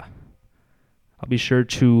I'll be sure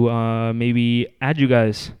to maybe add you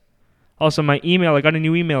guys. Also, my email, I got a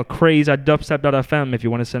new email, creyzz@dubstep.fm, if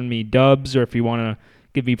you want to send me dubs or if you want to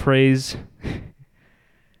give me praise.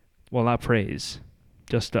 Well, not praise.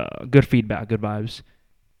 Just good feedback, good vibes.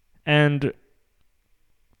 And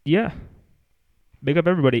yeah, big up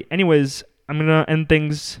everybody. Anyways, I'm going to end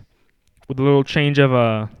things with a little change of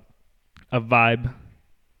a vibe.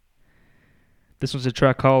 This one's a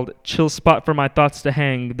track called Chill Spot for My Thoughts to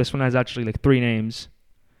Hang. This one has actually like 3 names.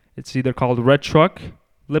 It's either called Red Truck,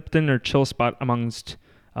 Lipton, or Chill Spot amongst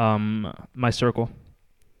my circle.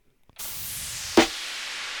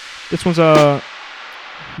 This one's a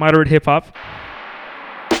moderate hip hop.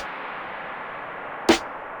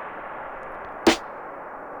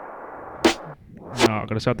 No, I'm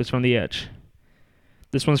gonna start this from the edge.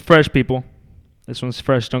 This one's fresh, people. This one's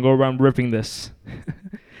fresh. Don't go around ripping this.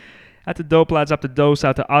 Out to Dope Lads, out to Dose,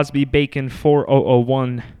 out to Osby Bacon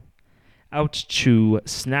 4001. Out to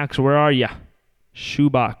Snacks, where are ya?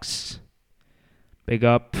 Shoebox. Big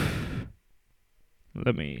up.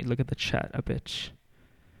 Let me look at the chat a bit.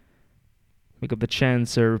 Big up the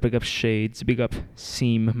Chancer, big up Shades, big up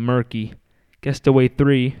Seam Murky. Guest Away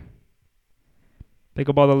 3. Big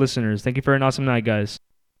up all the listeners. Thank you for an awesome night, guys.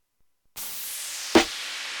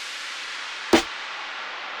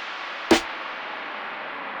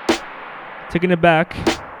 Taking it back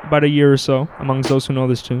about a year or so, amongst those who know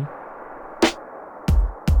this tune.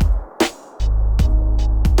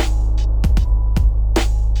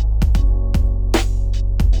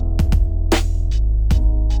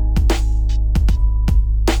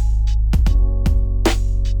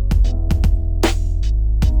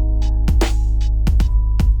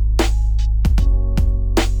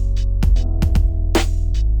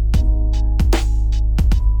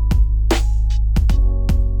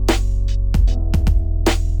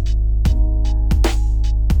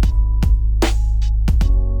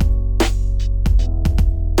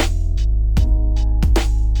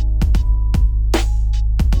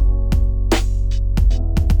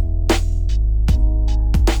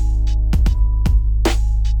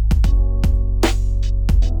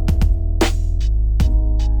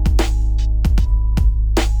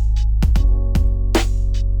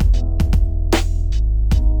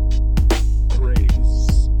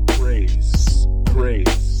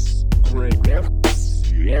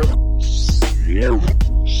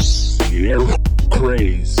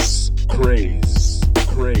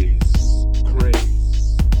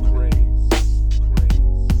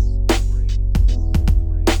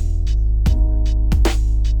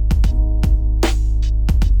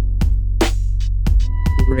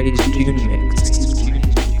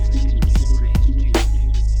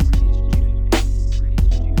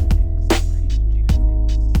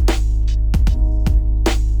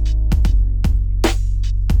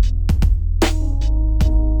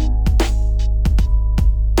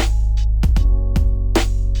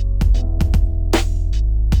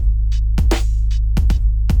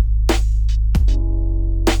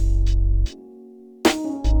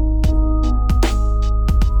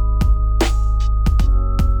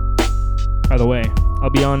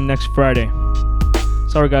 be on next Friday.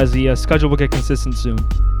 Sorry guys, the schedule will get consistent soon.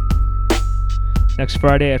 Next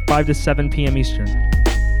Friday at 5 to 7 p.m. Eastern.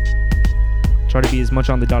 Try to be as much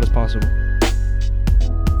on the dot as possible.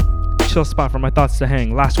 Chill spot for my thoughts to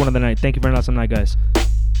hang. Last one of the night. Thank you very much, night, guys.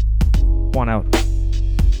 One out.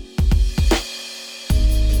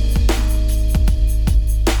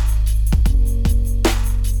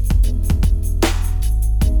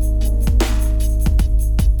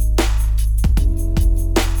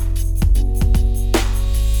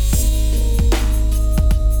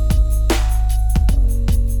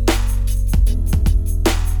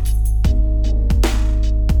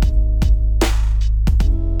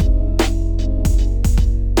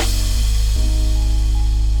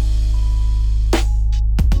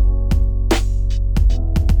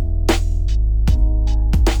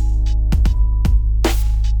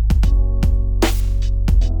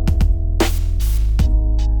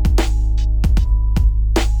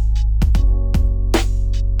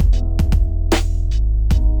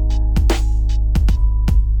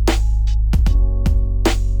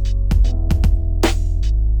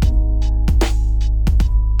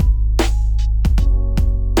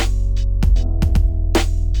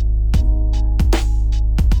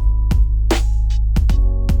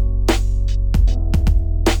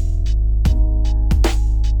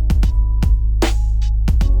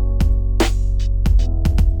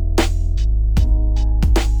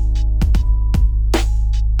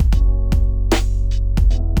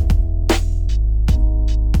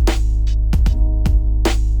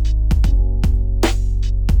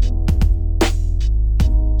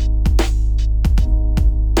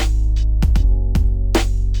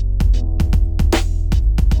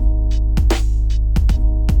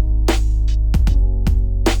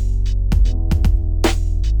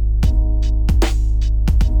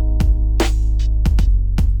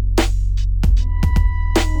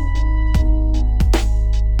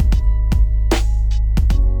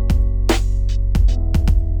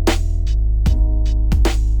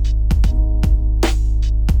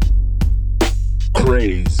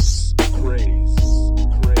 Creyzee, Creyzee,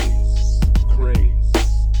 Creyzee,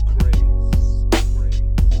 Creyzee, Creyzee,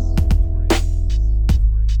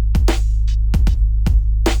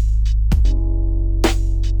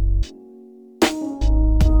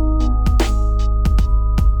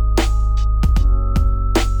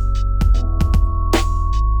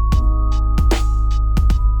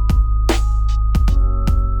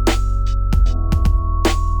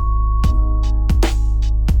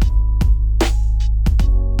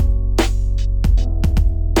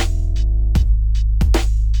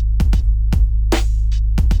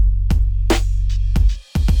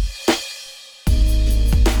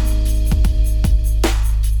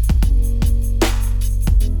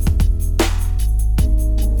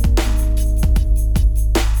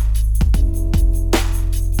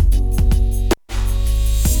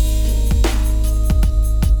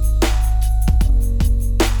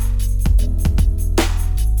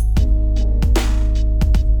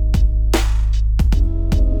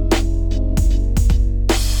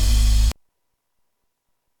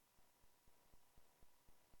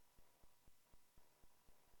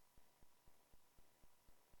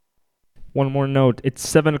 One more note. It's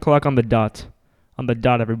 7 o'clock on the dot. On the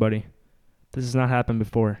dot, everybody. This has not happened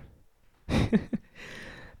before.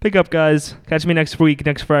 Pick up, guys. Catch me next week,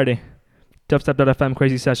 next Friday. Dubstep.fm,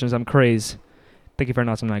 Creyzee Sessions. I'm Creyzee. Thank you for an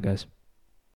awesome night, guys.